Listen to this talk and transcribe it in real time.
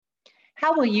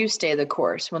How will you stay the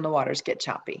course when the waters get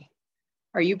choppy?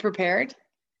 Are you prepared?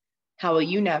 How will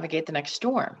you navigate the next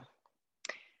storm?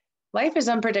 Life is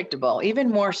unpredictable,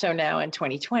 even more so now in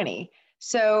 2020.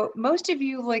 So most of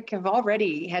you have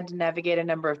already had to navigate a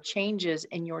number of changes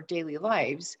in your daily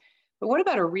lives. But what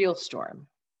about a real storm?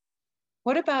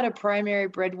 What about a primary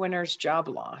breadwinner's job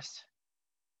loss?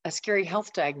 A scary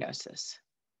health diagnosis?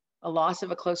 A loss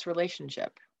of a close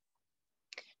relationship?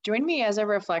 Join me as I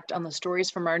reflect on the stories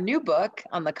from our new book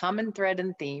on the common thread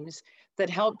and themes that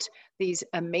helped these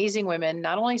amazing women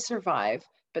not only survive,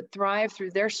 but thrive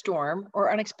through their storm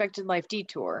or unexpected life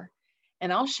detour.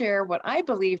 And I'll share what I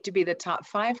believe to be the top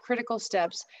 5 critical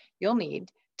steps you'll need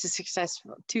to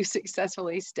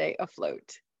successfully stay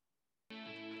afloat.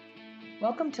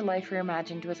 Welcome to Life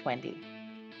Reimagined with Wendy.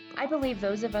 I believe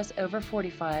those of us over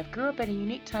 45 grew up at a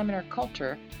unique time in our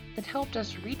culture that helped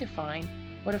us redefine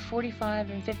what a 45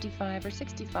 and 55 or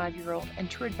 65-year-old and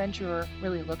true adventurer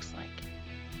really looks like.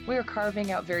 We are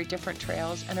carving out very different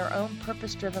trails and our own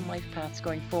purpose-driven life paths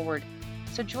going forward.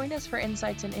 So join us for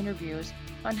insights and interviews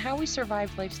on how we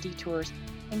survived life's detours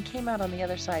and came out on the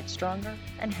other side stronger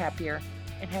and happier,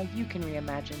 and how you can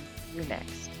reimagine your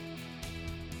next.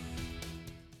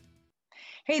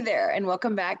 Hey there, and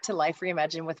welcome back to Life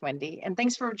Reimagined with Wendy, and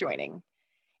thanks for joining.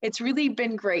 It's really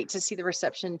been great to see the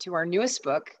reception to our newest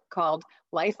book called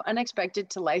Life Unexpected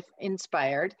to Life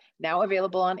Inspired, now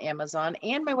available on Amazon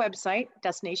and my website,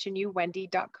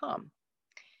 destinationyouwendy.com.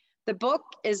 The book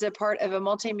is a part of a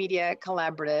multimedia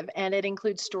collaborative, and it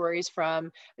includes stories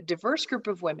from a diverse group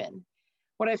of women.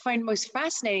 What I find most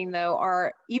fascinating, though,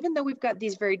 are even though we've got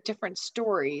these very different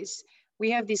stories,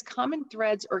 we have these common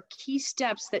threads or key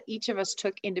steps that each of us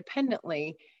took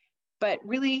independently, but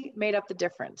really made up the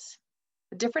difference.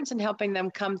 The difference in helping them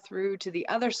come through to the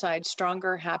other side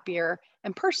stronger, happier,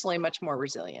 and personally much more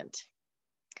resilient.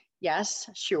 Yes,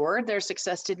 sure, their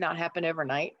success did not happen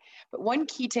overnight, but one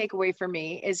key takeaway for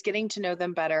me is getting to know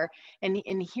them better, and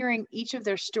in hearing each of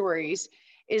their stories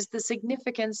is the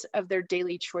significance of their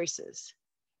daily choices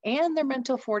and their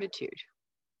mental fortitude.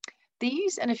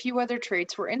 These and a few other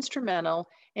traits were instrumental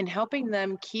in helping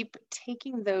them keep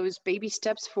taking those baby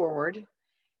steps forward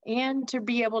and to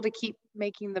be able to keep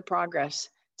making the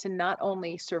progress to not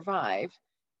only survive,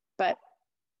 but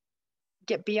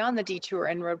get beyond the detour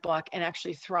and roadblock and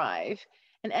actually thrive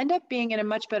and end up being in a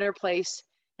much better place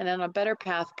and on a better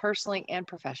path personally and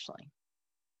professionally.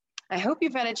 I hope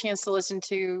you've had a chance to listen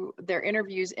to their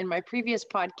interviews in my previous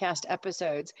podcast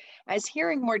episodes, as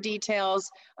hearing more details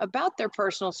about their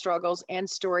personal struggles and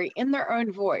story in their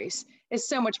own voice is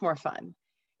so much more fun.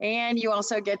 And you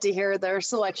also get to hear their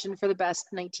selection for the best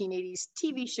 1980s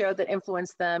TV show that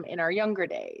influenced them in our younger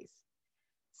days.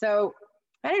 So,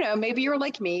 I don't know, maybe you're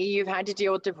like me, you've had to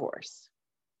deal with divorce.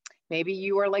 Maybe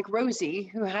you are like Rosie,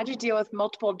 who had to deal with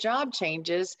multiple job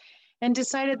changes and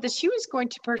decided that she was going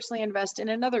to personally invest in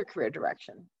another career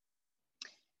direction.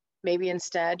 Maybe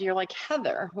instead you're like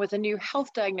Heather with a new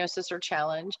health diagnosis or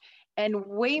challenge and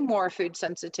way more food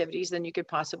sensitivities than you could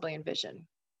possibly envision.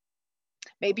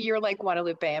 Maybe you're like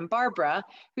Guadalupe and Barbara,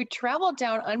 who traveled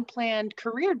down unplanned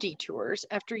career detours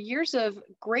after years of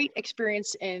great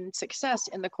experience and success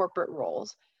in the corporate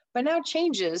roles, but now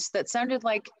changes that sounded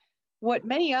like what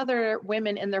many other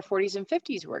women in their 40s and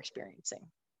 50s were experiencing.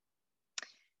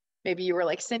 Maybe you were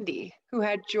like Cindy, who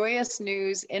had joyous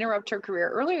news interrupt her career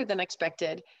earlier than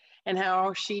expected, and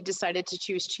how she decided to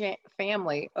choose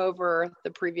family over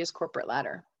the previous corporate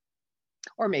ladder.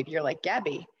 Or maybe you're like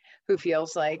Gabby, who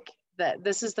feels like that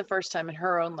this is the first time in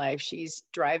her own life she's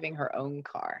driving her own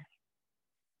car.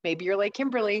 Maybe you're like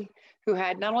Kimberly, who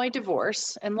had not only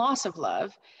divorce and loss of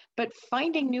love, but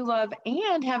finding new love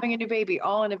and having a new baby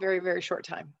all in a very, very short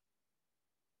time.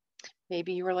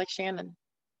 Maybe you were like Shannon,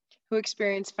 who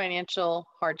experienced financial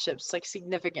hardships, like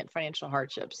significant financial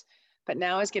hardships, but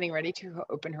now is getting ready to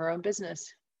open her own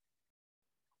business.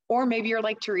 Or maybe you're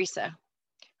like Teresa,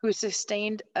 who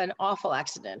sustained an awful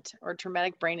accident or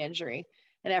traumatic brain injury,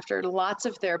 and after lots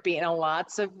of therapy and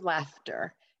lots of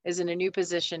laughter, is in a new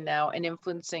position now and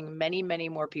influencing many, many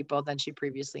more people than she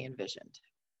previously envisioned.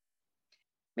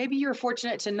 Maybe you're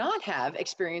fortunate to not have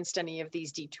experienced any of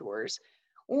these detours,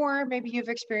 or maybe you've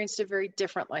experienced a very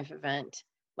different life event,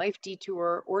 life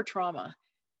detour, or trauma,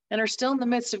 and are still in the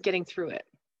midst of getting through it.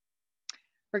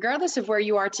 Regardless of where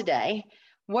you are today,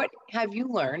 what have you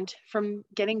learned from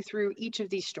getting through each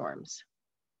of these storms?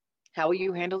 How will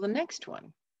you handle the next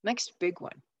one? Next big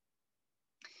one.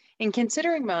 In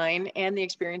considering mine and the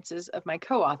experiences of my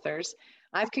co-authors,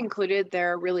 I've concluded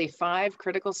there are really 5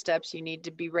 critical steps you need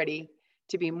to be ready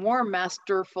to be more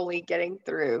masterfully getting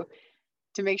through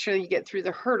to make sure you get through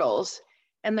the hurdles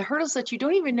and the hurdles that you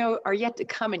don't even know are yet to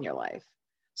come in your life.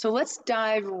 So let's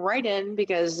dive right in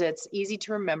because it's easy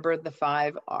to remember the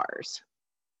 5 R's.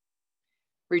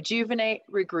 Rejuvenate,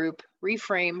 regroup,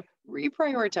 reframe,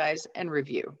 reprioritize, and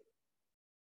review.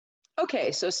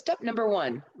 Okay, so step number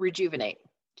 1, rejuvenate.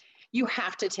 You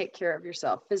have to take care of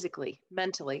yourself physically,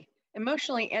 mentally,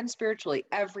 emotionally, and spiritually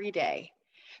every day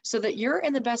so that you're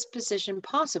in the best position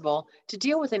possible to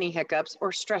deal with any hiccups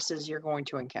or stresses you're going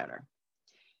to encounter.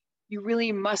 You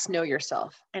really must know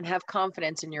yourself and have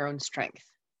confidence in your own strength.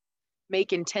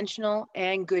 Make intentional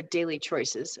and good daily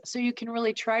choices so you can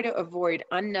really try to avoid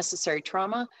unnecessary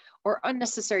trauma or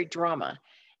unnecessary drama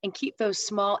and keep those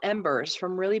small embers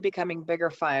from really becoming bigger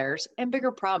fires and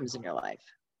bigger problems in your life.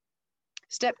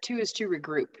 Step 2 is to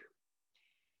regroup.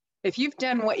 If you've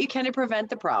done what you can to prevent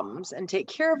the problems and take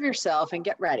care of yourself and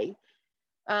get ready,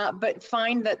 but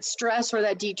find that stress or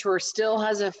that detour still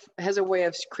has a way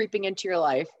of creeping into your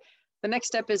life, the next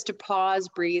step is to pause,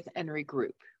 breathe, and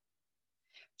regroup.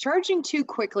 Charging too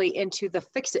quickly into the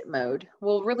fix-it mode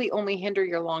will really only hinder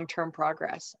your long-term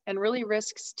progress and really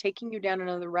risks taking you down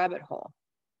another rabbit hole.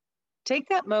 Take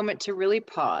that moment to really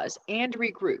pause and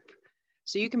regroup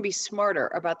so you can be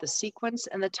smarter about the sequence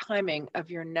and the timing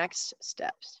of your next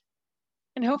steps.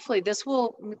 And hopefully this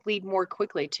will lead more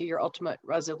quickly to your ultimate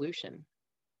resolution.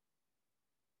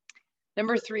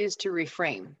 Number 3 is to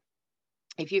reframe.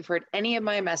 If you've heard any of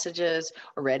my messages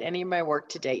or read any of my work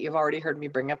to date, you've already heard me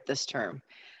bring up this term,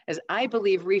 as I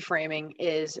believe reframing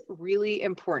is really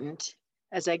important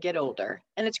as I get older,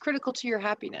 and it's critical to your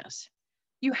happiness.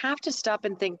 You have to stop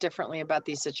and think differently about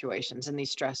these situations and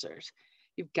these stressors.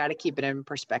 You've got to keep it in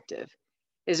perspective.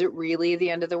 Is it really the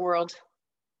end of the world?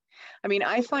 I mean,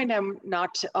 I find I'm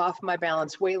knocked off my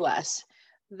balance way less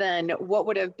than what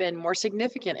would have been more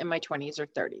significant in my 20s or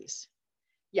 30s.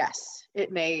 Yes,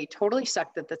 it may totally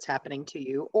suck that that's happening to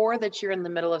you or that you're in the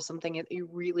middle of something that you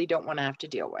really don't want to have to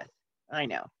deal with. I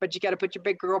know, but you got to put your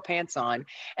big girl pants on.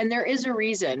 And there is a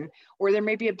reason, or there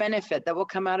may be a benefit that will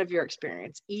come out of your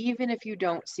experience, even if you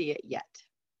don't see it yet.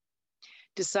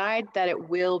 Decide that it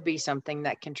will be something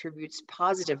that contributes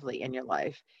positively in your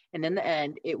life. And in the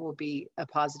end, it will be a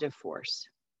positive force.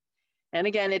 And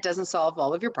again, it doesn't solve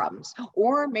all of your problems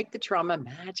or make the trauma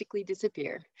magically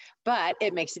disappear, but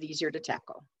it makes it easier to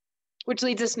tackle. Which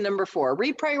leads us to number 4,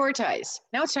 reprioritize.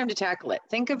 Now it's time to tackle it.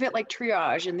 Think of it like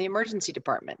triage in the emergency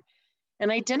department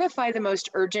and identify the most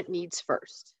urgent needs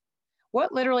first.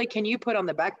 What literally can you put on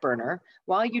the back burner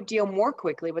while you deal more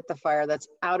quickly with the fire that's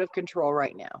out of control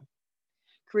right now?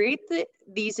 Create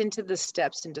these into the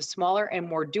steps into smaller and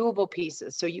more doable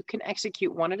pieces so you can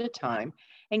execute one at a time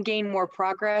and gain more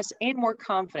progress and more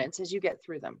confidence as you get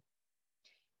through them.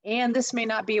 And this may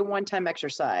not be a one-time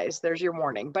exercise, there's your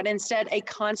warning, but instead a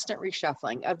constant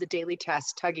reshuffling of the daily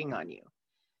tasks tugging on you.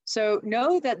 So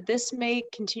know that this may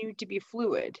continue to be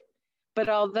fluid, but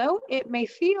although it may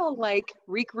feel like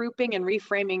regrouping and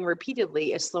reframing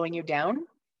repeatedly is slowing you down,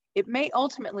 it may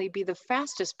ultimately be the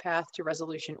fastest path to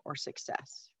resolution or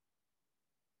success.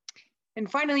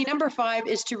 And finally, number 5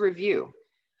 is to review.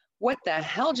 What the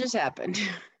hell just happened?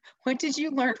 What did you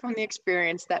learn from the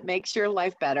experience that makes your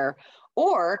life better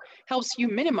or helps you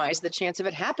minimize the chance of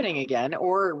it happening again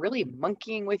or really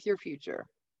monkeying with your future?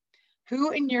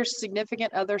 Who in your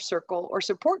significant other circle or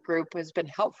support group has been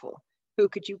helpful? Who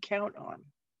could you count on?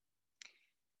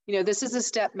 You know, this is a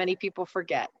step many people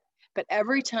forget, but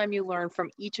every time you learn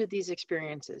from each of these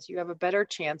experiences, you have a better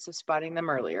chance of spotting them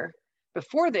earlier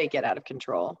before they get out of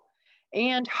control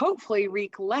and hopefully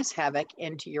wreak less havoc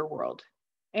into your world.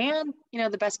 And, you know,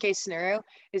 the best case scenario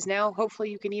is now hopefully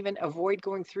you can even avoid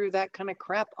going through that kind of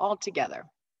crap altogether.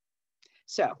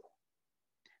 So,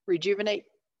 rejuvenate,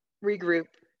 regroup,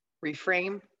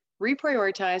 reframe,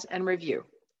 reprioritize, and review.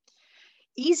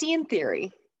 Easy in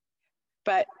theory,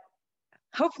 but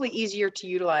hopefully easier to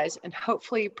utilize and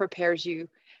hopefully prepares you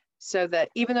so that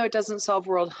even though it doesn't solve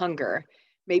world hunger,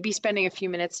 maybe spending a few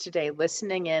minutes today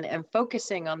listening in and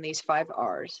focusing on these 5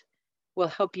 R's will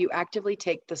help you actively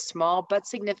take the small but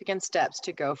significant steps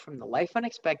to go from the life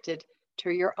unexpected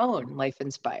to your own life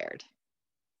inspired,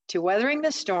 to weathering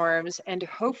the storms and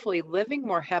hopefully living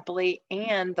more happily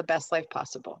and the best life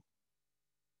possible.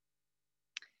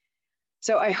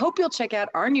 So I hope you'll check out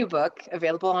our new book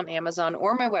available on Amazon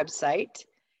or my website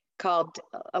called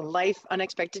A Life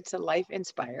Unexpected to Life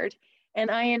Inspired. And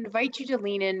I invite you to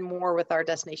lean in more with our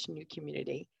Destination U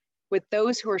community, with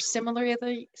those who are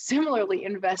similarly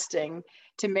investing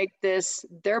to make this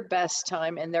their best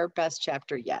time and their best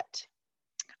chapter yet.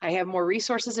 I have more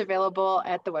resources available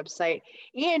at the website,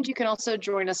 and you can also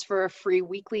join us for a free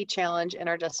weekly challenge in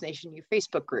our Destination U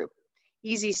Facebook group.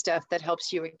 Easy stuff that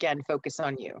helps you, again, focus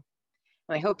on you.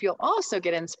 And I hope you'll also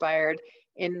get inspired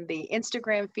in the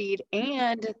Instagram feed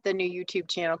and the new YouTube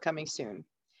channel coming soon,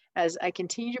 as I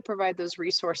continue to provide those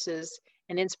resources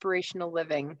and inspirational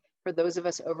living for those of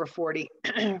us over 40,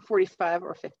 45,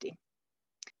 or 50.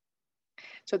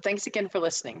 So thanks again for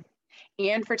listening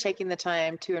and for taking the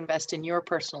time to invest in your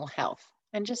personal health,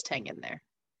 and just hang in there.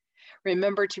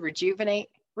 Remember to rejuvenate,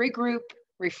 regroup,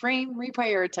 reframe,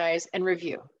 reprioritize, and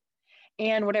review.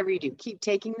 And whatever you do, keep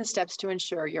taking the steps to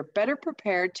ensure you're better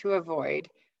prepared to avoid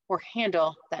or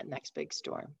handle that next big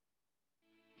storm.